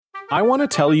I want to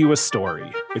tell you a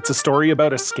story. It's a story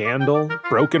about a scandal,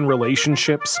 broken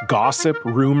relationships, gossip,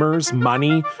 rumors,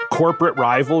 money, corporate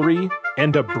rivalry,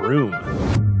 and a broom.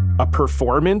 A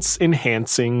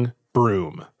performance-enhancing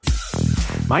broom.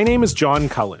 My name is John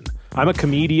Cullen. I'm a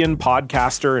comedian,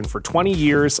 podcaster, and for 20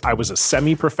 years, I was a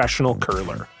semi-professional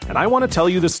curler. And I want to tell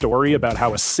you the story about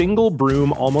how a single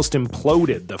broom almost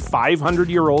imploded the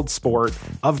 500-year-old sport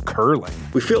of curling.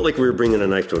 We felt like we were bringing a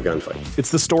knife to a gunfight.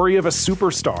 It's the story of a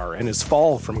superstar and his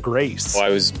fall from grace. I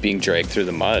was being dragged through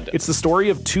the mud. It's the story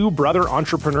of two brother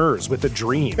entrepreneurs with a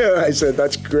dream. I said,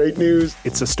 that's great news.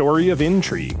 It's a story of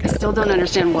intrigue. I still don't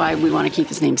understand why we want to keep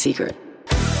his name secret.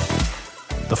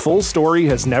 The full story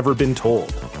has never been told,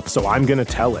 so I'm going to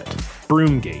tell it.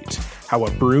 Broomgate, how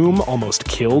a broom almost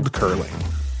killed curling.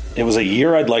 It was a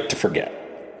year I'd like to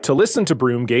forget. To listen to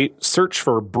Broomgate, search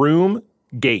for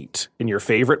Broomgate in your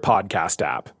favorite podcast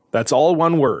app. That's all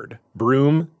one word,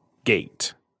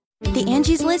 Broomgate. The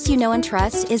Angie's List you know and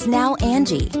trust is now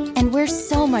Angie, and we're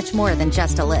so much more than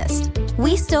just a list.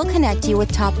 We still connect you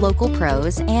with top local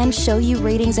pros and show you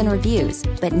ratings and reviews,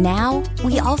 but now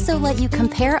we also let you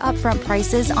compare upfront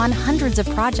prices on hundreds of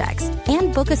projects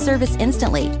and book a service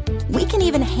instantly. We can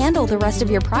even handle the rest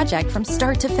of your project from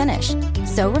start to finish.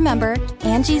 So remember,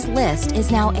 Angie's List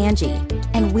is now Angie,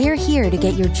 and we're here to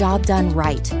get your job done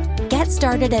right. Get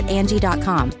started at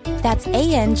Angie.com. That's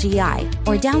ANGI,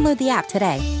 or download the app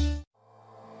today.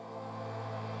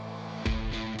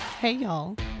 Hey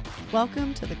y'all,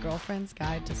 welcome to the Girlfriend's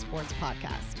Guide to Sports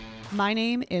podcast. My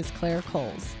name is Claire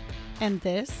Coles, and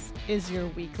this is your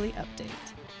weekly update.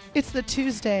 It's the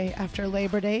Tuesday after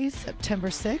Labor Day, September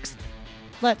 6th.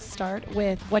 Let's start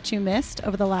with what you missed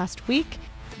over the last week,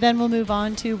 then we'll move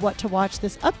on to what to watch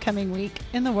this upcoming week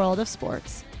in the world of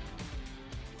sports.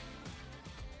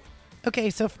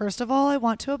 Okay, so first of all, I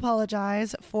want to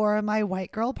apologize for my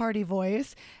white girl party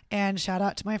voice, and shout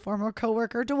out to my former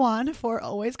coworker, Dewan, for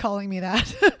always calling me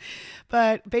that.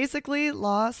 But basically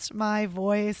lost my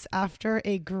voice after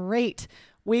a great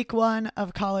week one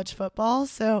of college football.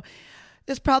 So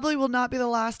this probably will not be the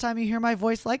last time you hear my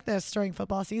voice like this during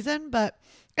football season, but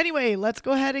anyway, let's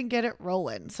go ahead and get it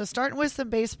rolling. So starting with some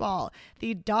baseball,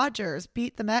 the Dodgers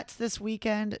beat the Mets this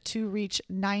weekend to reach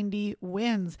 90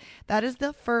 wins. That is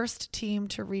the first team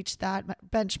to reach that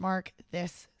benchmark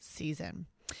this season.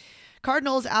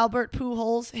 Cardinals' Albert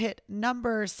Pujols hit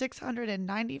number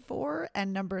 694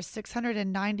 and number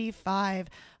 695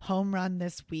 home run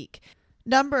this week.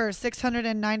 Number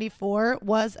 694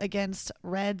 was against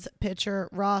Reds pitcher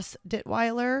Ross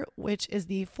Ditweiler, which is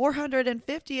the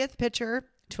 450th pitcher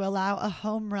to allow a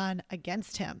home run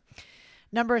against him.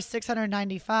 Number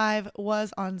 695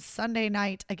 was on Sunday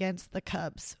night against the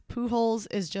Cubs. Pujols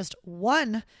is just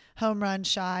one home run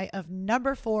shy of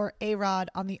number 4 A-Rod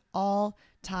on the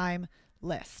all-time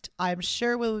list. I'm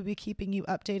sure we'll be keeping you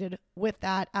updated with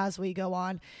that as we go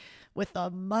on with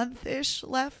a month-ish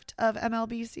left of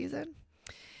MLB season.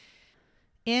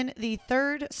 In the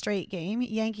third straight game,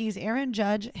 Yankees' Aaron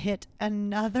Judge hit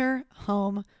another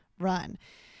home run.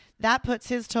 That puts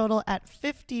his total at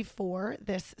 54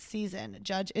 this season.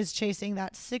 Judge is chasing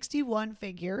that 61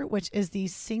 figure, which is the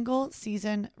single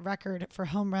season record for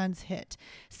home runs hit,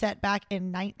 set back in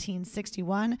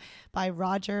 1961 by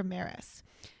Roger Maris.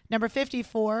 Number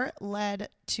 54 led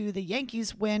to the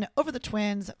Yankees' win over the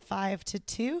Twins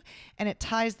 5-2, and it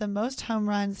ties the most home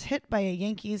runs hit by a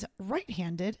Yankees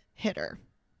right-handed hitter.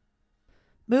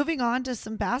 Moving on to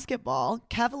some basketball,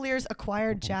 Cavaliers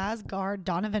acquired Jazz guard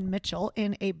Donovan Mitchell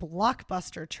in a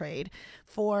blockbuster trade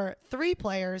for 3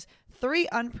 players, 3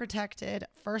 unprotected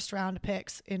first-round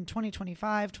picks in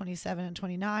 2025, 27, and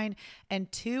 29, and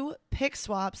 2 pick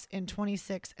swaps in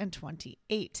 26 and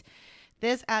 28.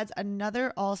 This adds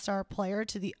another all-star player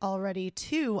to the already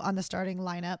 2 on the starting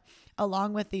lineup,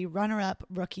 along with the runner-up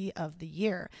Rookie of the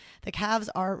Year. The Cavs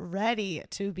are ready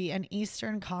to be an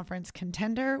Eastern Conference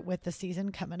contender with the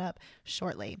season coming up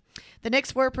shortly. The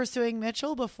Knicks were pursuing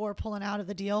Mitchell before pulling out of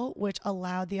the deal, which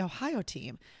allowed the Ohio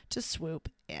team to swoop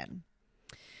in.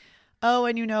 Oh,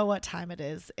 and you know what time it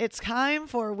is. It's time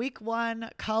for Week 1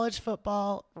 college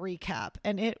football recap.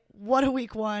 And what a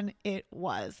Week 1 it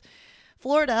was.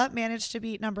 Florida managed to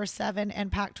beat number 7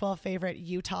 and Pac-12 favorite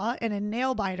Utah in a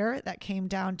nail-biter that came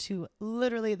down to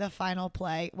literally the final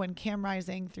play when Cam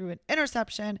Rising threw an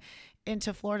interception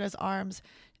into Florida's arms,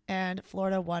 and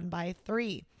Florida won by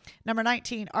 3. Number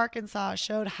 19, Arkansas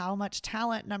showed how much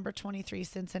talent number 23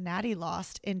 Cincinnati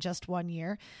lost in just 1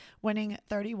 year, winning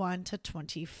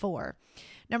 31-24.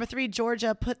 Number 3,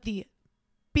 Georgia put the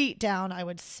beat down, I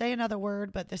would say another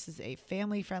word, but this is a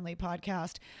family-friendly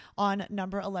podcast, on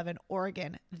number 11,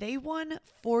 Oregon. They won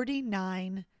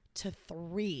 49-3.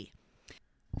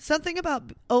 Something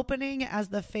about opening as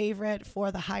the favorite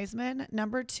for the Heisman.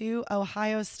 Number 2,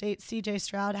 Ohio State CJ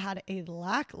Stroud had a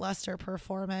lackluster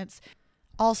performance.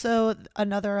 Also,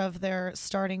 another of their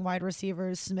starting wide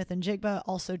receivers, Smith-Njigba,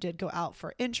 also did go out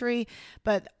for injury,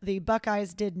 but the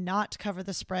Buckeyes did not cover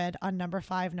the spread on number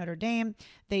 5 Notre Dame.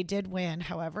 They did win,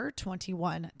 however,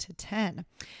 21-10.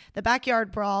 The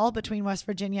backyard brawl between West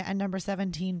Virginia and number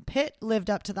 17 Pitt lived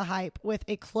up to the hype with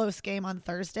a close game on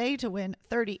Thursday to win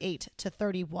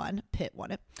 38-31. Pitt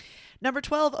won it. Number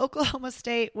 12, Oklahoma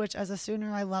State, which as a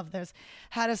Sooner, I love this,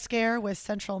 had a scare with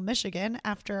Central Michigan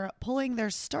after pulling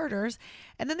their starters,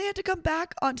 and then they had to come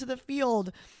back onto the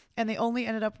field, and they only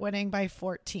ended up winning by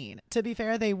 14. To be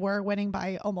fair, they were winning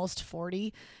by almost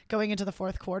 40 going into the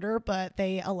fourth quarter, but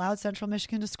they allowed Central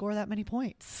Michigan to score that many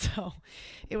points. So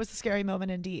it was a scary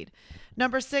moment indeed.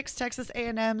 Number 6, Texas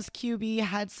A&M's QB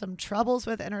had some troubles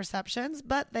with interceptions,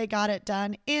 but they got it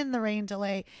done in the rain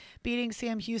delay, beating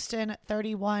Sam Houston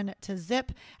 31-0.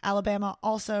 Alabama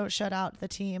also shut out the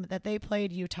team that they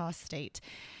played, Utah State.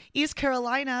 East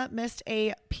Carolina missed a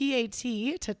PAT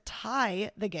to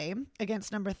tie the game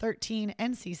against number 13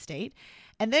 NC State,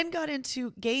 and then got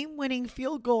into game-winning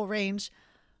field goal range,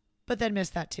 but then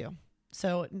missed that too.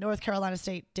 So North Carolina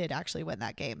State did actually win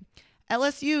that game.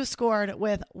 LSU scored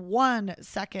with 1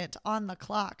 second on the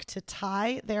clock to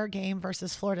tie their game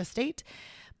versus Florida State,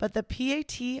 but the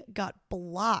PAT got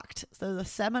blocked, so the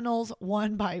Seminoles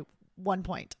won by 1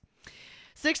 point.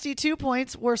 62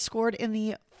 points were scored in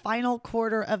the final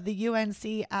quarter of the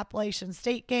UNC Appalachian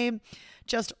State game,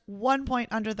 just 1 point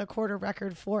under the quarter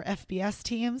record for FBS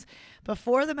teams,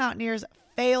 before the Mountaineers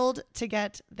failed to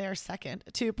get their second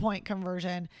 2-point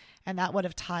conversion, and that would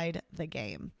have tied the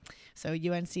game. So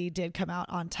UNC did come out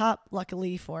on top,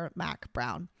 luckily for Mac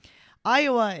Brown.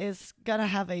 Iowa is going to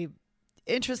have a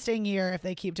interesting year if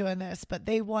they keep doing this, but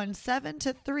they won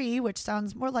 7-3, which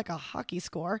sounds more like a hockey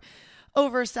score,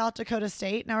 over South Dakota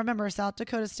State. Now remember, South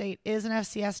Dakota State is an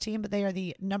FCS team, but they are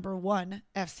the number 1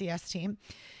 FCS team.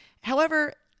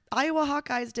 However, Iowa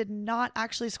Hawkeyes did not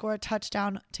actually score a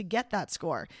touchdown to get that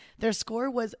score. Their score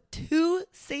was 2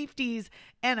 safeties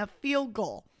and a field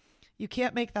goal. You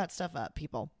can't make that stuff up,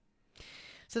 people.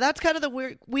 So that's kind of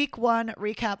the week 1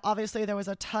 recap. Obviously, there was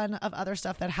a ton of other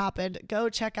stuff that happened. Go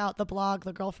check out the blog,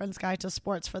 The Girlfriend's Guide to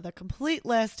Sports, for the complete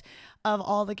list of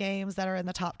all the games that are in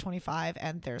the top 25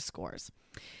 and their scores.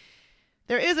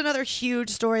 There is another huge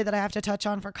story that I have to touch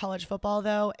on for college football,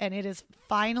 though, and it is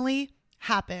finally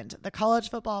happened. The college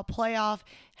football playoff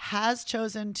has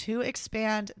chosen to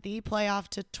expand the playoff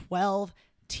to 12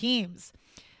 teams.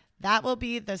 That will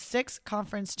be the 6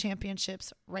 conference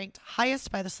championships ranked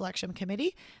highest by the selection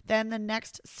committee, then the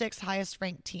next 6 highest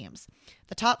ranked teams.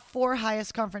 The top 4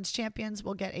 highest conference champions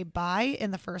will get a bye in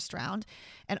the first round,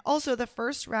 and also the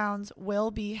first rounds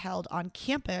will be held on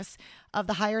campus of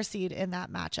the higher seed in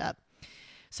that matchup.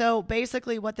 So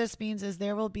basically what this means is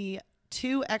there will be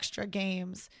 2 extra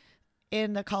games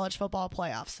in the college football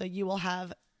playoff. So you will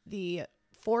have the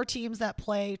 4 teams that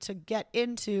play to get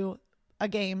into a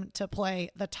game to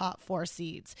play the top 4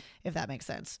 seeds, if that makes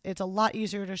sense. It's a lot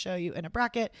easier to show you in a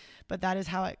bracket, but that is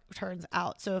how it turns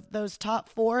out. So if those top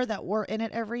 4 that were in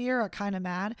it every year are kind of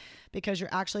mad because you're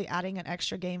actually adding an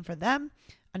extra game for them,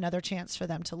 another chance for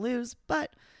them to lose,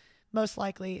 but most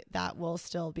likely that will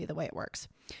still be the way it works.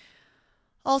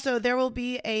 Also, there will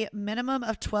be a minimum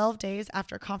of 12 days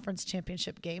after conference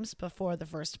championship games before the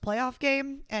first playoff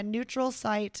game, and neutral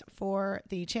site for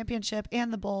the championship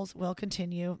and the bowls will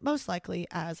continue most likely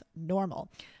as normal.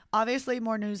 Obviously,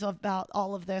 more news about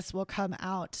all of this will come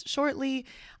out shortly,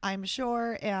 I'm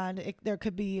sure, and there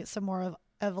could be some more of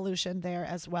evolution there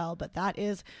as well, but that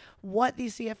is what the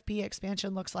CFP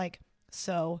expansion looks like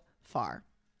so far.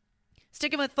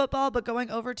 Sticking with football, but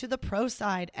going over to the pro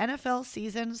side, NFL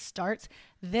season starts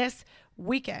this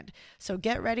weekend. So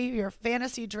get ready. Your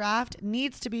fantasy draft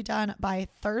needs to be done by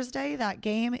Thursday. That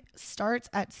game starts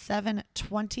at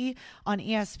 7:20 on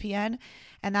ESPN,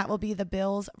 and that will be the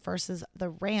Bills versus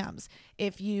the Rams.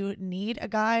 If you need a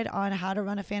guide on how to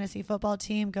run a fantasy football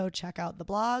team, go check out the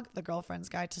blog, The Girlfriend's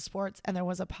Guide to Sports, and there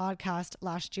was a podcast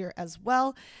last year as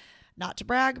well. Not to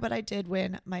brag, but I did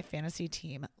win my fantasy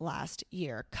team last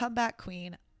year. Comeback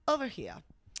queen over here.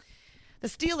 The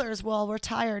Steelers will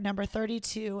retire number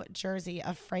 32 jersey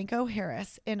of Franco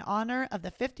Harris in honor of the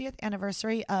 50th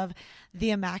anniversary of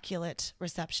the Immaculate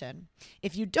Reception.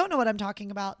 If you don't know what I'm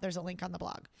talking about, there's a link on the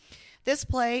blog. This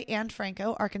play and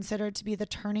Franco are considered to be the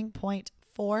turning point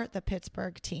for the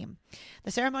Pittsburgh team.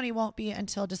 The ceremony won't be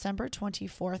until December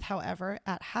 24th, however,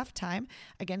 at halftime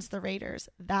against the Raiders.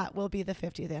 That will be the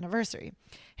 50th anniversary.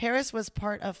 Harris was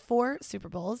part of 4 Super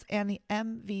Bowls and the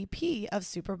MVP of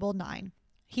Super Bowl IX.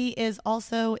 He is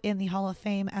also in the Hall of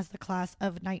Fame as the class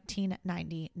of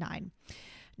 1999.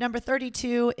 Number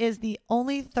 32 is the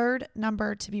only third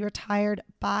number to be retired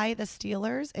by the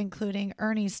Steelers, including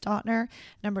Ernie Stautner,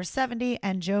 number 70,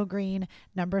 and Joe Green,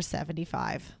 number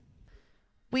 75.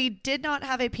 We did not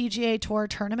have a PGA Tour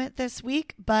tournament this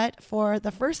week, but for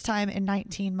the first time in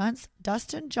 19 months,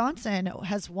 Dustin Johnson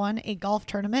has won a golf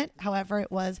tournament. However,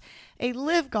 it was a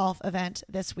live golf event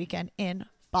this weekend in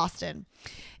Boston.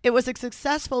 It was a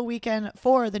successful weekend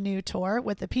for the new tour,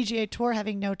 with the PGA Tour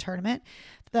having no tournament.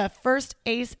 The first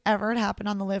ace ever to happen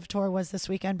on the live tour was this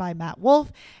weekend by Matt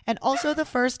Wolff, and also the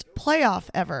first playoff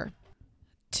ever.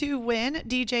 To win,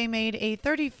 DJ made a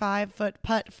 35-foot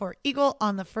putt for eagle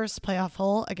on the first playoff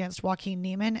hole against Joaquin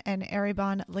Niemann and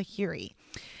Erbon Lahiri.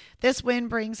 This win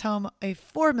brings home a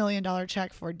 $4 million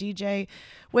check for DJ,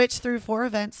 which through 4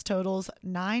 events totals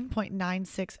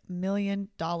 $9.96 million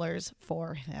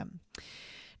for him.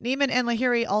 Niemann and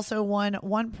Lahiri also won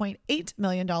 $1.8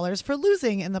 million for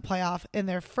losing in the playoff in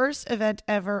their first event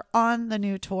ever on the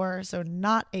new tour, so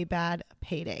not a bad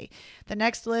payday. The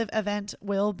next live event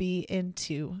will be in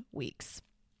 2 weeks.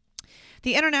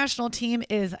 The international team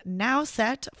is now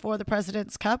set for the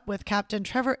President's Cup, with Captain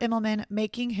Trevor Immelman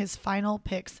making his final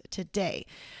picks today.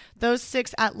 Those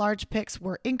 6 at-large picks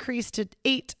were increased to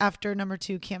 8 after number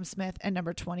 2 Cam Smith and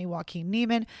number 20 Joaquin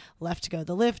Niemann left to go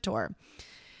the live tour.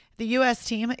 The U.S.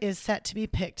 team is set to be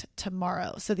picked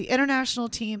tomorrow. So the international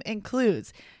team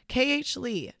includes K.H.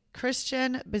 Lee,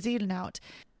 Christian Bezuidenhout,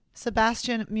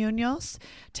 Sebastian Munoz,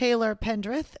 Taylor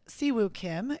Pendrith, Siwoo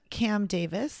Kim, Cam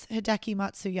Davis, Hideki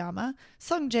Matsuyama,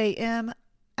 Sungjae Im,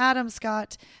 Adam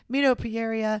Scott, Mito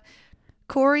Pereira,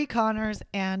 Corey Connors,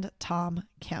 and Tom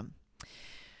Kim.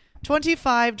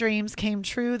 25 dreams came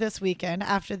true this weekend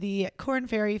after the Korn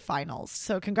Ferry Finals.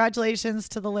 So congratulations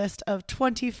to the list of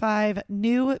 25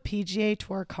 new PGA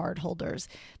Tour card holders.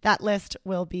 That list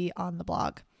will be on the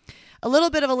blog. A little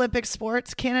bit of Olympic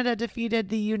sports. Canada defeated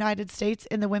the United States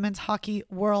in the Women's Hockey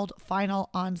World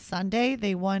Final on Sunday.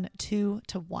 They won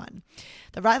 2-1.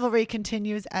 The rivalry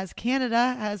continues as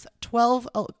Canada has 12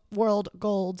 world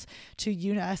golds to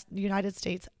United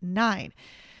States 9.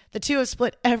 The two have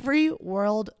split every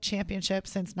world championship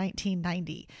since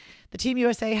 1990. The Team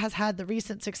USA has had the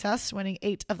recent success, winning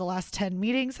 8 of the last 10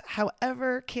 meetings.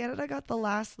 However, Canada got the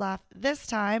last laugh this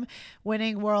time,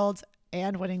 winning Worlds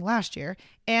and winning last year,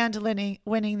 and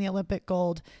winning the Olympic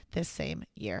gold this same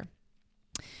year.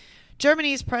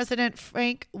 Germany's President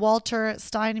Frank-Walter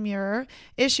Steinmeier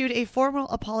issued a formal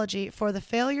apology for the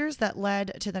failures that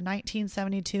led to the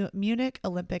 1972 Munich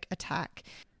Olympic attack.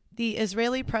 The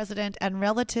Israeli president and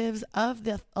relatives of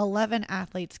the 11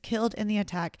 athletes killed in the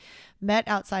attack met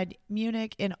outside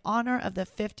Munich in honor of the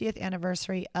 50th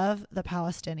anniversary of the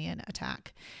Palestinian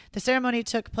attack. The ceremony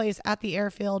took place at the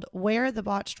airfield where the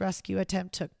botched rescue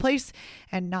attempt took place,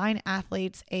 and 9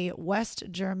 athletes, a West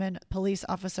German police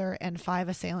officer, and 5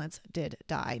 assailants did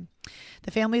die.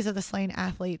 The families of the slain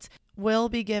athletes will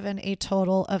be given a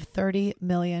total of 30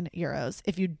 million euros.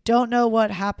 If you don't know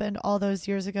what happened all those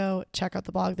years ago, check out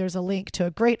the blog. There's a link to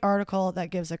a great article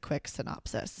that gives a quick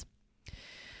synopsis.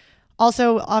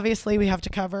 Also, obviously, we have to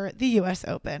cover the U.S.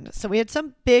 Open. So we had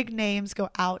some big names go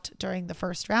out during the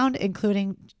first round,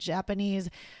 including Japanese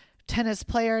tennis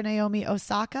player Naomi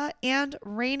Osaka and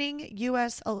reigning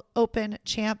U.S. Open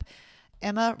champ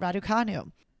Emma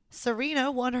Raducanu. Serena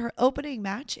won her opening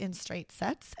match in straight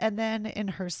sets, and then in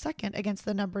her second against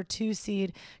the number 2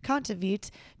 seed Kontaveit,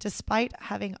 despite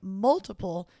having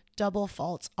multiple double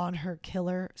faults on her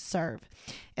killer serve.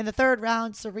 In the third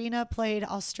round, Serena played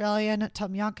Australian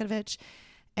Tomljanovic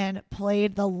and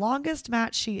played the longest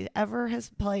match she ever has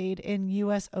played in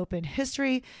U.S. Open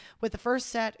history, with the first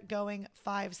set going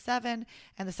 5-7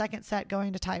 and the second set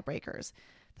going to tiebreakers.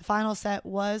 The final set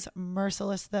was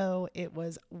merciless, though. It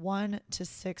was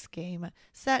 1-6 game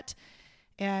set,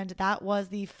 and that was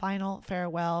the final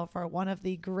farewell for one of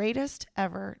the greatest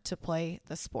ever to play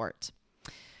the sport.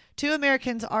 2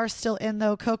 Americans are still in,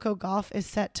 though. Coco Gauff is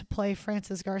set to play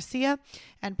Francis Garcia,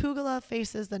 and Pugula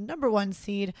faces the number 1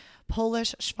 seed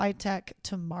Polish Swiatek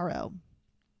tomorrow.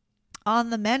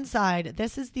 On the men's side,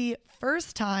 this is the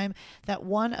first time that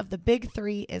one of the big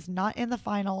 3 is not in the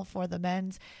final for the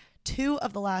men's 2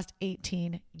 of the last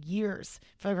 18 years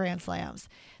for Grand Slams.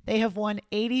 They have won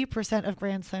 80% of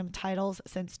Grand Slam titles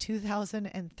since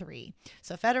 2003.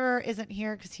 So Federer isn't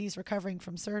here because he's recovering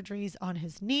from surgeries on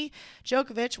his knee.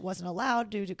 Djokovic wasn't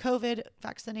allowed due to COVID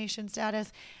vaccination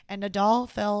status, and Nadal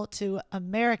fell to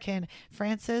American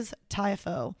Frances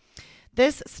Tiafoe.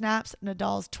 This snaps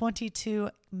Nadal's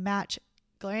 22-match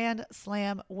Grand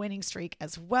Slam winning streak,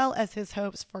 as well as his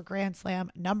hopes for Grand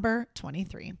Slam number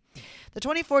 23. The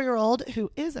 24-year-old,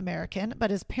 who is American,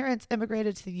 but his parents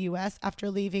immigrated to the U.S.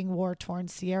 after leaving war-torn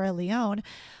Sierra Leone,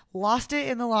 lost it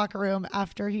in the locker room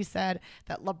after he said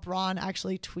that LeBron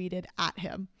actually tweeted at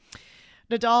him.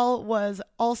 Nadal was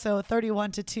also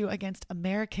 31-2 against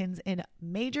Americans in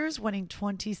majors, winning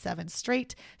 27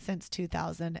 straight since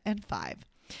 2005.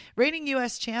 Reigning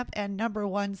U.S. champ and number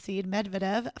 1 seed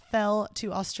Medvedev fell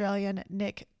to Australian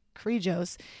Nick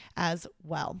Kyrgios as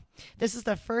well. This is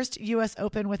the first U.S.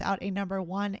 Open without a number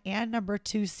 1 and number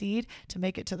 2 seed to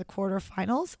make it to the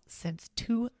quarterfinals since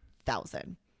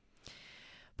 2000.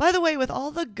 By the way, with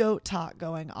all the GOAT talk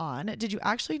going on, did you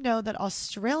actually know that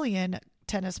Australian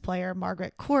tennis player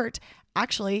Margaret Court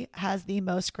actually has the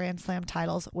most Grand Slam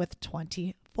titles with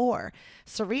 24?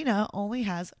 Serena only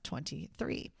has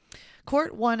 23.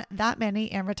 Court won that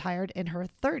many and retired in her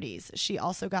 30s. She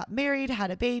also got married,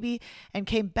 had a baby, and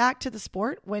came back to the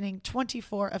sport, winning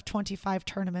 24 of 25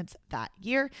 tournaments that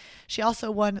year. She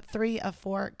also won 3 of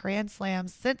 4 Grand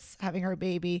Slams since having her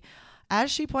baby,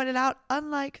 as she pointed out,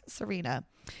 unlike Serena.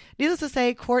 Needless to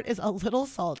say, Court is a little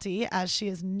salty as she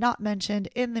is not mentioned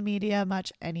in the media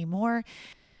much anymore.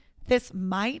 This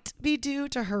might be due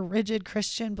to her rigid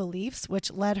Christian beliefs,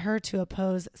 which led her to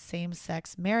oppose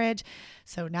same-sex marriage.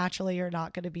 So naturally, you're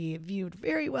not going to be viewed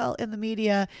very well in the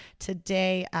media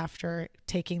today after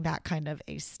taking that kind of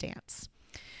a stance.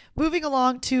 Moving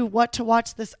along to what to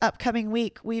watch this upcoming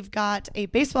week, we've got a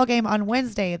baseball game on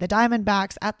Wednesday, the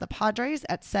Diamondbacks at the Padres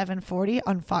at 7:40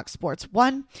 on Fox Sports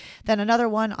 1. Then another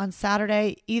one on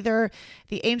Saturday, either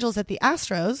the Angels at the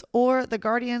Astros or the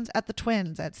Guardians at the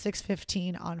Twins at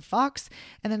 6:15 on Fox.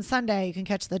 And then Sunday, you can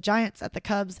catch the Giants at the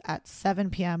Cubs at 7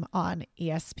 p.m. on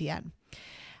ESPN.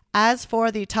 As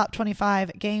for the top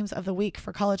 25 games of the week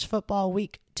for college football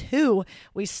week 2,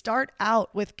 we start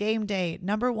out with game day,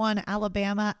 number 1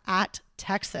 Alabama at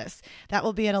Texas. That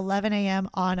will be at 11 a.m.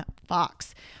 on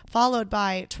Fox, followed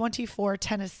by 24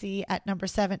 Tennessee at number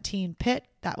 17 Pitt.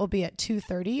 That will be at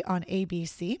 2:30 on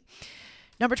ABC.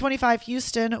 Number 25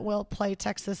 Houston will play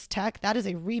Texas Tech. That is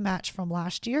a rematch from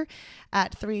last year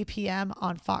at 3 p.m.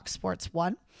 on Fox Sports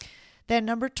 1. Then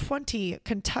number 20,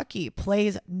 Kentucky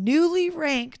plays newly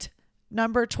ranked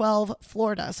number 12,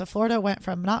 Florida. So Florida went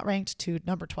from not ranked to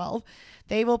number 12.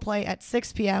 They will play at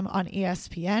 6 p.m. on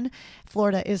ESPN.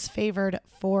 Florida is favored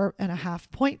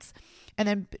 4.5 points. And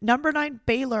then number 9,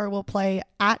 Baylor will play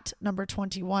at number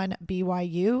 21,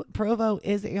 BYU. Provo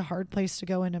is a hard place to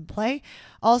go in and play.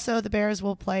 Also, the Bears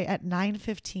will play at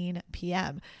 9:15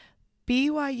 p.m.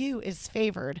 BYU is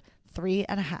favored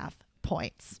 3.5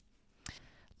 points.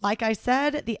 Like I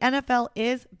said, the NFL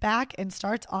is back and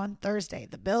starts on Thursday.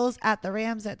 The Bills at the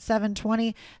Rams at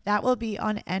 7:20. That will be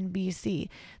on NBC.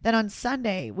 Then on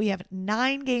Sunday, we have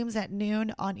 9 games at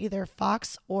noon on either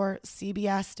Fox or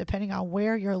CBS, depending on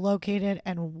where you're located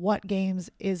and what games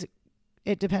is.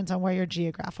 It depends on where your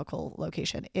geographical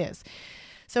location is.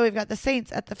 So we've got the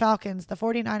Saints at the Falcons, the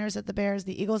 49ers at the Bears,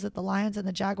 the Eagles at the Lions, and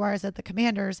the Jaguars at the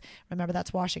Commanders. Remember,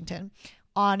 that's Washington.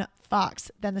 On Fox.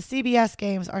 Then the CBS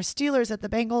games are Steelers at the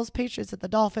Bengals, Patriots at the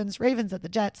Dolphins, Ravens at the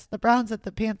Jets, the Browns at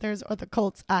the Panthers, or the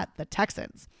Colts at the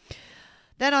Texans.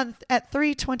 Then at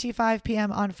 3:25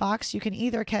 p.m. on Fox, you can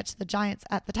either catch the Giants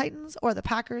at the Titans or the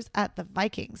Packers at the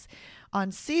Vikings.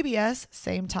 On CBS,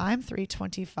 same time,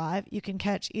 3:25, you can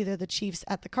catch either the Chiefs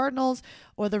at the Cardinals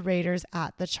or the Raiders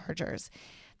at the Chargers.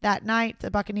 That night,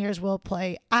 the Buccaneers will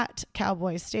play at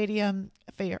Cowboys Stadium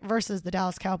versus the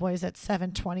Dallas Cowboys at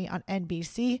 7:20 on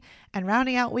NBC. And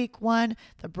rounding out week 1,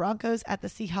 the Broncos at the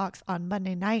Seahawks on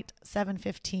Monday night,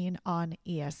 7:15 on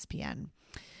ESPN.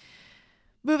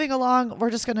 Moving along, we're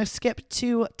just going to skip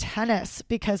to tennis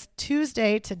because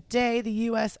Tuesday, today, the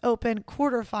U.S. Open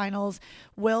quarterfinals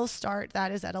will start.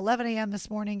 That is at 11 a.m. this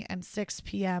morning and 6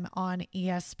 p.m. on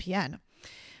ESPN.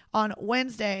 On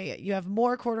Wednesday, you have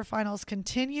more quarterfinals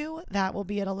continue. That will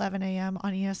be at 11 a.m.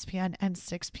 on ESPN and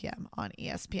 6 p.m. on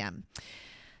ESPN.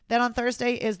 Then on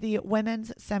Thursday is the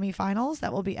women's semifinals.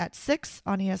 That will be at 6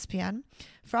 on ESPN.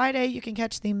 Friday, you can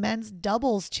catch the men's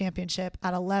doubles championship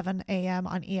at 11 a.m.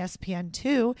 on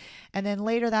ESPN2. And then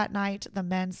later that night, the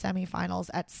men's semifinals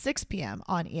at 6 p.m.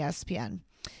 on ESPN.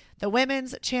 The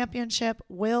women's championship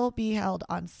will be held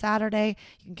on Saturday.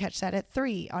 You can catch that at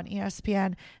 3 on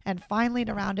ESPN. And finally,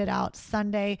 to round it out,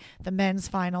 Sunday, the men's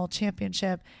final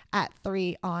championship at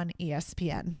 3 on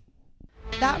ESPN.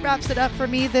 That wraps it up for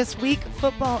me this week.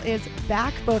 Football is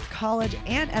back, both college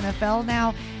and NFL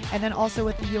now. And then also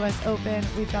with the U.S. Open,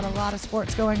 we've got a lot of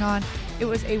sports going on. It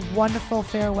was a wonderful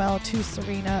farewell to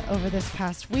Serena over this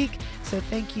past week. So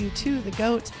thank you to the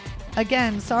GOAT.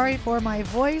 Again, sorry for my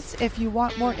voice. If you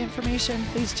want more information,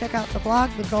 please check out the blog,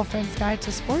 The Girlfriend's Guide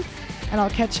to Sports, and I'll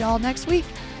catch y'all next week.